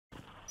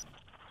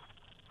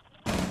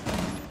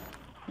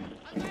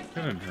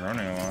Could have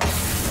droning along.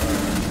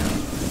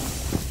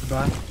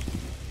 Goodbye.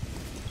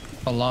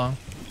 How long?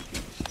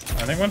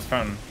 I think one's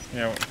fountain.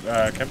 Yeah,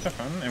 kept the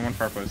fountain and one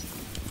far post.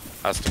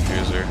 That's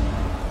diffuser.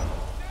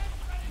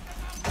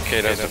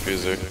 Okay, that's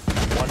diffuser.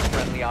 One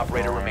friendly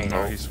operator remaining.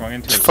 Oh, he swung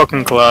into It's his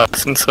fucking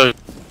glass inside.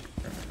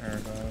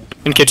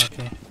 In kitchen.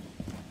 Okay.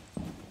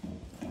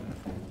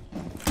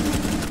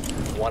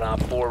 One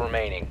op 4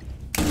 remaining.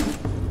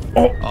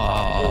 Oh!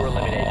 Four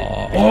eliminated.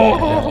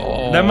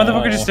 Oh! That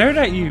motherfucker just stared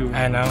at you!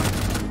 I know.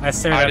 I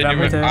stared I at didn't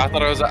them even. too. I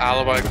thought it was an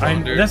alibi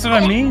clone, dude. That's what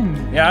I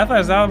mean! Yeah, I thought it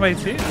was alibi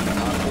too.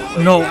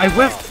 No, I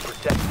whiffed!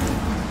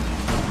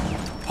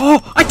 Oh,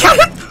 I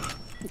can't!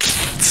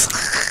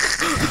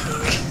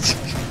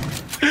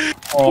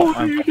 Oh,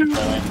 I'm fucking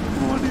falling.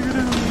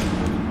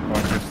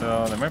 Watch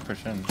yourself, they might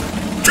push in.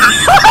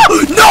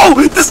 No!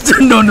 This this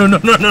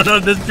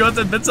drone's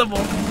invincible!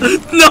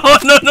 No!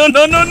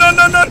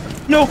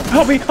 No,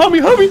 help me!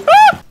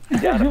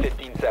 Down to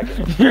 15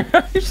 seconds. You're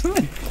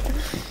actually...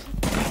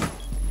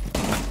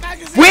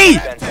 Wait!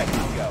 10 seconds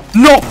to go.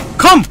 No!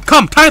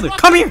 Come, Tyler,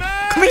 come here!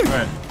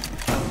 Right.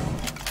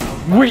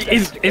 Wait,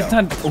 it's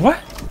not... What?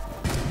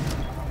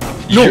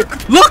 No!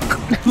 Look!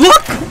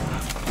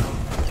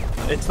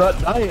 It's not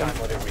dying.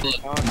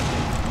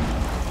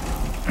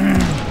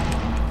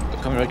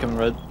 Coming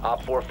red.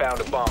 Op 4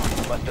 found a bomb.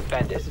 Must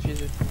defend it.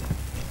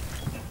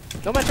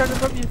 No, my charger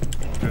from you.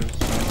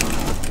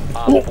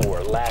 Op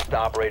 4, last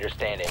operator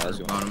standing.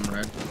 Bottom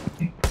red.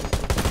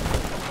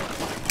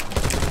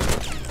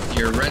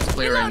 Your red's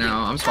clear right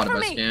now. I'm spotted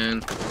by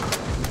scan.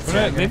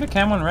 Leave a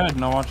cam on red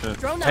and I'll watch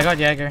it. I got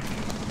Jagger.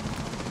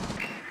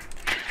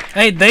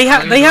 Hey,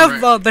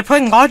 they're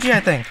playing Logi, I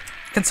think.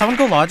 Can someone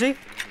go Logi?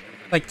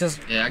 Like, just...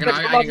 Yeah, I can go.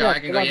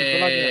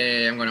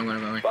 Yeah, I'm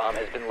going. Bomb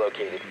has been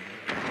located.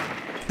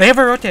 They have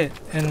a rotate,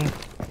 and...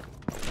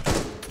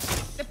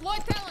 Deploy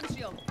talent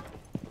shield.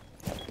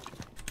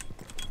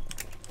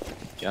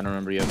 Yeah, I don't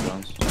remember you have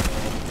drones.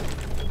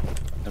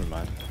 Never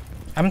mind.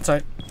 I'm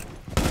inside.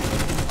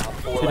 Op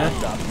 4 last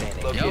stop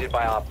standing. Located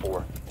by Op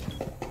 4.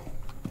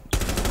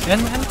 Dead.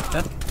 I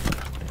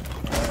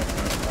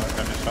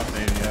just shot the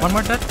ADS. One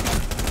more dead.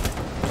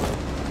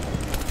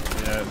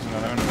 Yeah, there's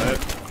another one lit.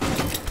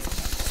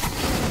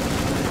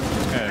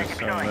 This guy is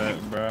so lit,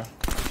 bro.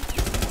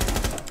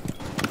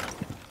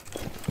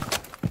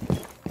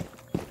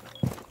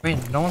 Wait,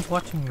 no one's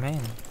watching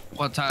main.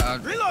 What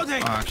time?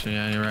 Reloading! Oh, actually,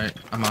 yeah, you're right.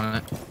 I'm on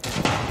it.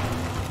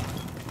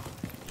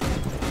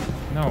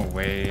 No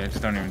way, I just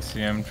don't even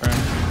see him trying.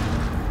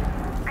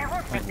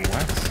 Like,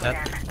 what?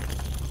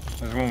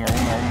 There's one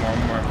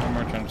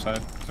more trench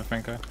side. It's a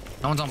Finka.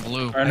 No one's on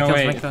blue. Or no,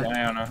 killed wait, Finka.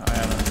 Iona.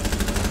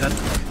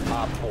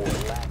 Op 4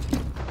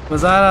 last.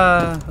 Was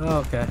that oh,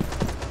 okay.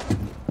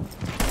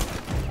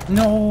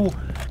 No! We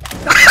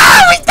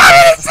thought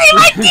it was the same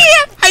idea!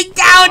 I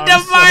downed the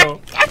mark!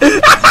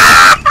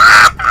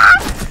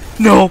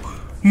 No!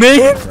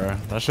 Man! Bro,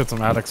 that shit's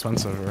mad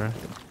expensive, bro.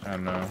 I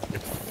know.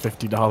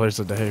 $50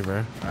 a day,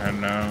 bro. I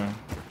know.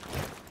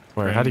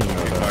 Wait, how do you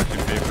know People that?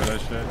 actually pay for that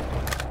shit.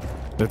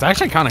 It's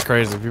actually kind of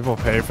crazy. People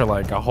pay for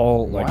like a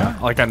whole,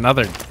 like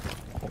another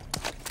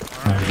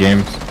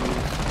games.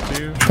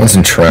 Two. One's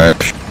in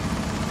trash.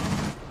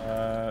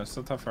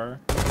 Still tough fire.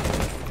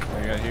 Oh,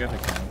 you got the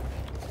cam.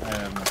 I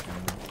have no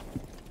cam.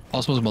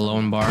 Also was below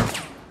in bar.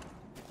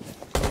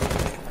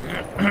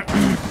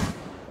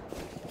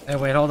 Hey,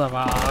 wait, hold up.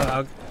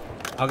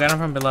 I'll get him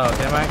from below.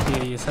 Get back to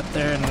you. You sit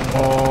there and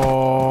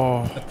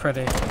look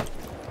pretty.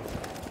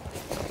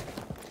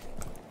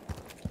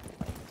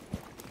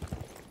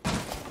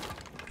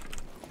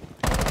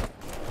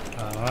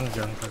 I want to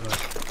jump quickly.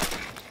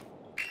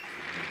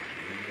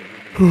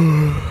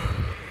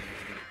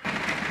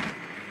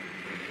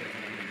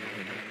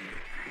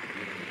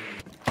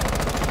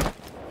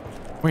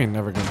 We ain't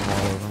never getting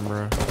all of them,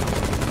 bro.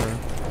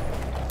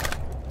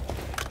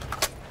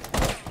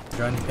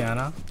 Gun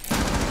piano.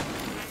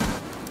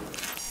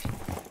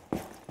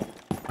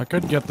 I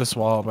could get this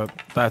wall, but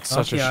that's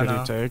such a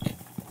piano. shitty take.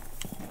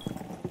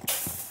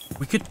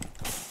 We could...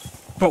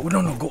 Bro,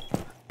 no,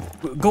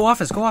 go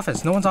office,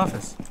 no one's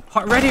office.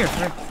 Right here,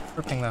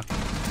 ripping though.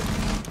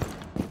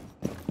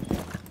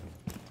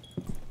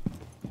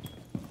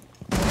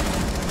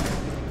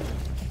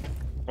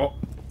 Oh.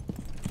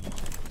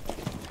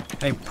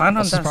 Hey, plan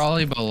on This is desk.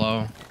 probably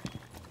below.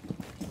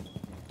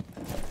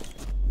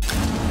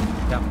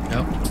 Yep.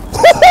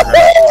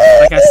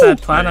 Like I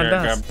said, plan on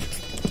desk.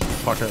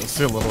 Fuck it, let's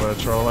do a little bit of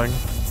trolling.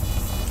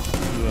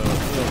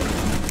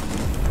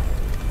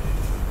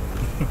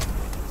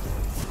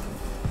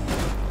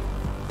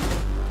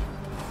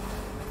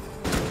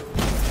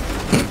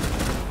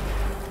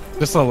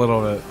 Just a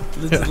little bit.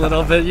 Just a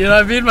little bit, you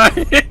know what I mean?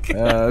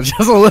 Yeah,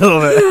 just a little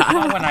bit.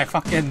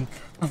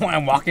 when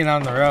I'm walking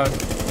down the road.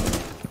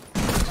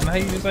 Now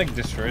you just like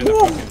destroy the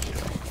fucking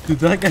shit. Dude,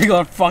 that guy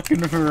got fucking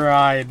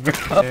fried,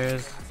 bro.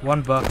 There's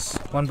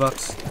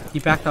 $1. He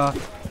backed off.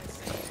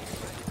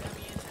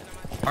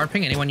 Hard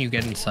ping anyone you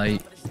get in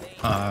sight.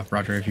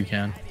 Roger, if you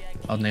can.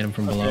 I'll nade him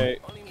from below. Okay,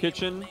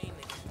 kitchen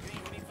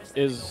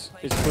is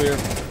clear.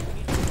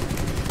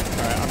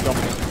 Alright, I'm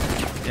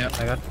Yep.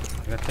 I got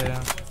 2.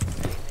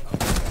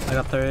 I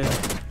got 3.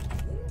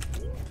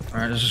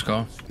 Alright, let's just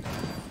go.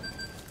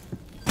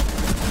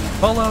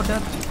 Polo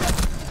dead.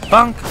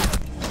 Bunk.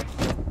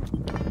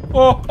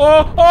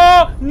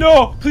 Oh!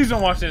 No! Please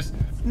don't watch this.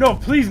 No,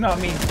 please not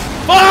me.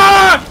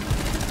 Fuck!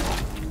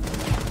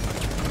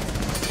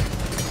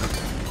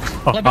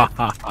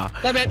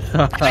 Love it.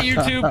 Hi,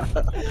 YouTube.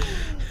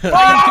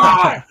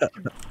 Ah!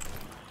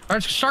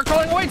 Alright, start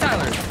calling away,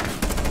 Tyler.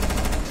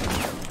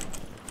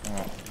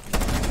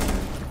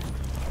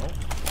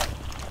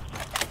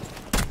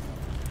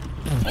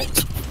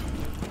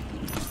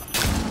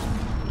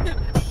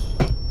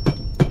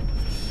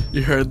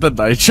 You heard the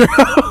nitro?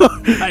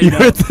 You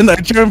heard the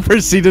nitro and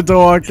proceeded to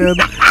walk in.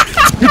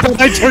 The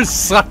nitro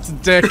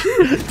sucked dick.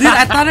 Dude,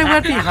 I thought it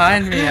went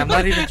behind me. I'm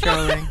not even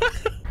trolling.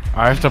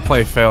 I have to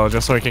play Phil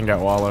just so we can get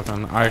wall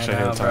open. I actually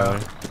hate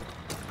Tyler.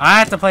 I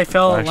had to play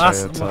Phil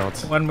Actually,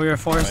 last when we were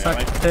 4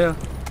 stuck too.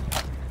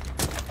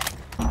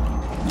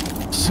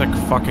 Sick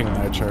fucking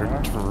nitro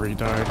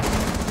retard.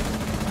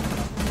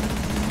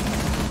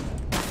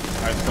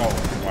 I saw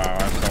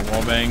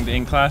wallbanged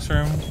in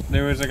classroom.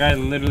 There was a guy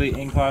literally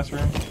in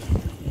classroom.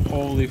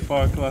 Holy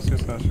fuck, let's go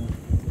classroom.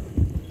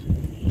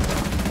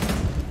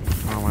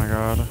 Oh my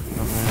god.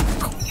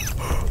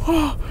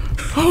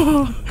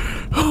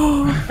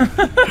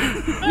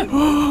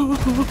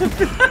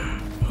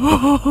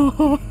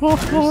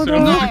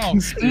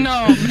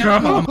 No,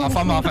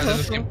 I'm off after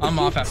this game. I'm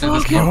off after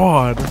this game.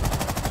 God.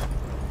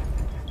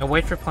 No,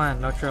 wait for plan,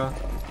 no drill.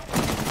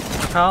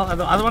 Kyle,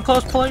 other one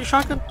close, pull out your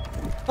shotgun.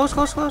 Close.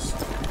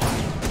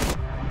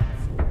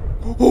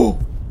 Oh!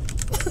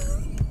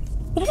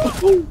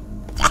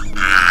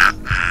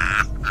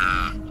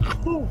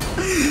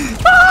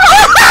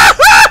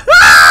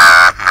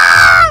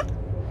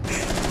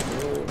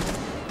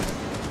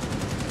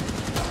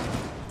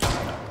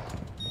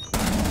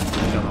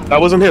 That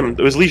wasn't him.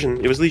 It was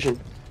Legion.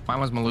 Mine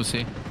was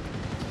Malusi.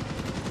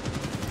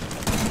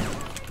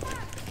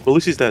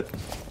 Malusi's dead.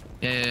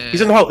 Yeah.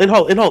 He's in the hall. In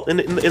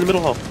the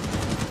middle hall.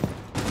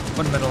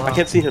 One middle hall. I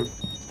can't see him.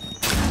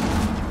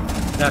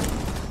 Dead.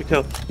 Good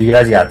kill. You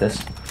guys got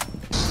this.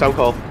 Sound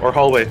call or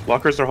hallway.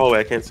 Lockers or hallway.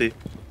 I can't see.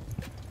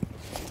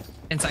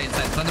 Inside.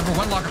 Thunderbird,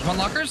 one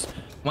lockers.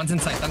 One's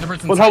inside.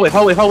 Thunderbird's inside. One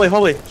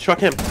hallway. Struck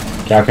him.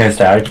 Calculator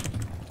static.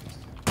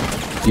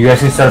 You guys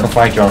can set up a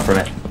flank drone for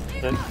me.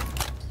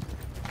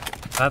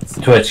 That's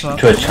Twitch,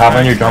 hop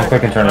on your drone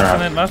quick and turn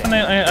around. Last one,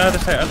 other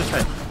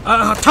side.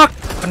 Tuck!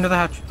 Under the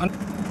hatch.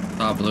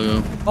 Top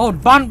blue. Oh,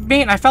 Bond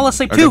Bane, I fell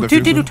asleep. Two,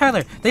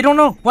 Tyler. They don't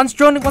know. One's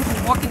droning, one's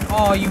walking.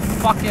 Oh, you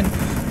fucking.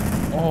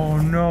 Oh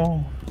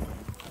no.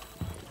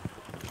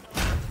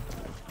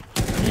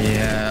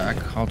 Yeah, I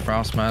called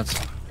frost mats.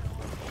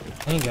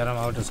 I didn't get him,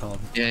 I'll just hold.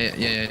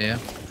 Yeah.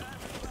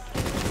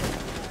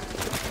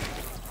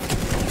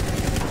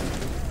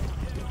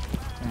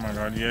 Oh my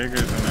god,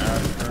 Jaeger's an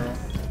Astro.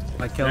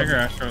 I killed Jaeger him.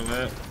 Astro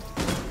lit.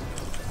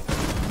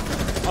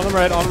 On the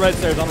red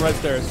stairs.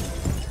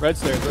 Red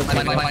stairs.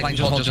 Planning,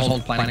 just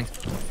hold, planning.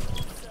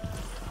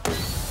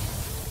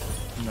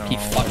 No. He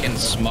fucking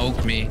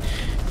smoked me.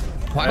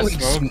 Why would he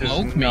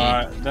smoke me?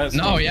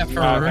 No, yeah,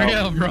 for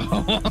real, bro.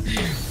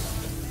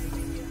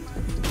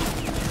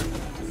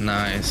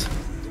 Nice.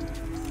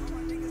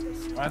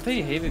 I thought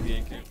you hated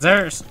Yankee.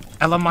 There's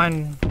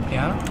Elamine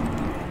piano?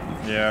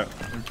 Yeah,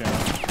 okay.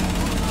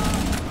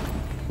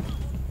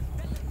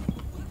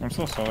 I'm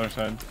still solar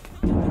side.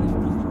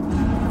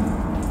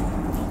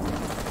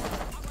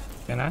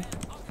 Can I?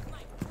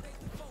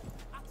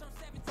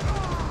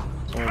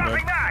 Solar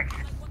dead.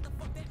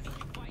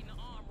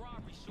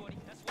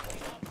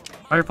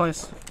 Fire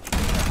place.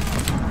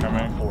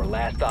 Coming. For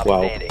last stop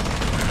Wow. standing.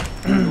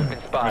 You've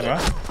been spotted.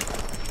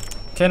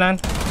 K9.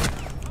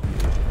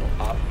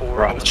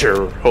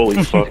 Roger.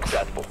 Holy fuck.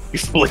 You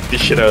flicked the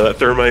shit out of that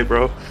thermite,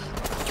 bro.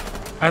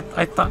 I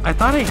thought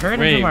I heard him.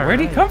 Wait, where'd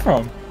he come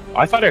from?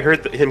 I thought I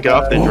heard him get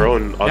off the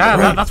drone on Yeah,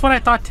 the right. that's what I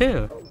thought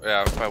too.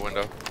 Yeah, by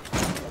window.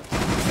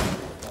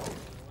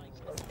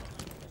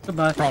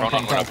 Goodbye. Front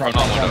on window.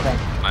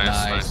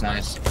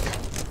 Nice.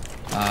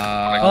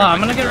 Hold on, I'm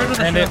gonna get rid of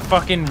the And it shield.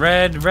 fucking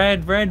red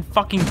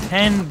fucking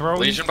 10, bro.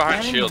 Legion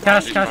behind shield.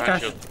 Cash.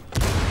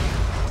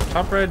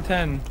 Top red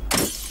 10.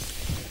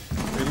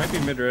 We might be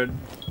mid red.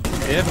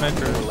 Yeah,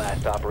 nitro.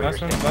 Last Last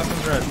operator one's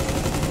standing. red.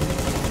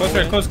 Close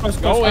red, close.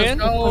 Go in.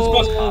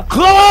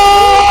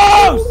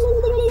 Close!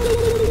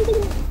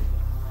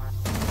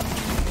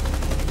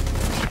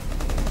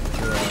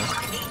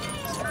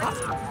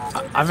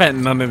 I bet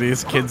none of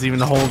these kids even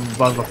hold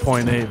above the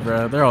 0.8,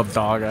 bro. They're all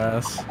dog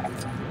ass.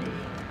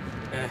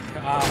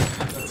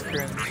 That's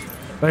cringe.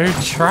 They're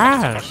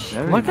trash.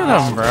 Look at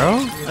them,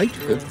 bro.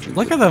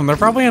 Look at them. They're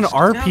probably in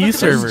RP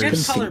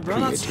servers. Color, bro.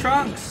 That's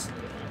trunks.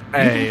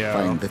 Hey,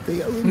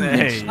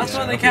 hey. That's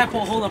why they can't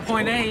hold a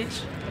 .8.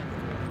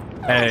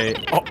 Hey.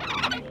 Oh,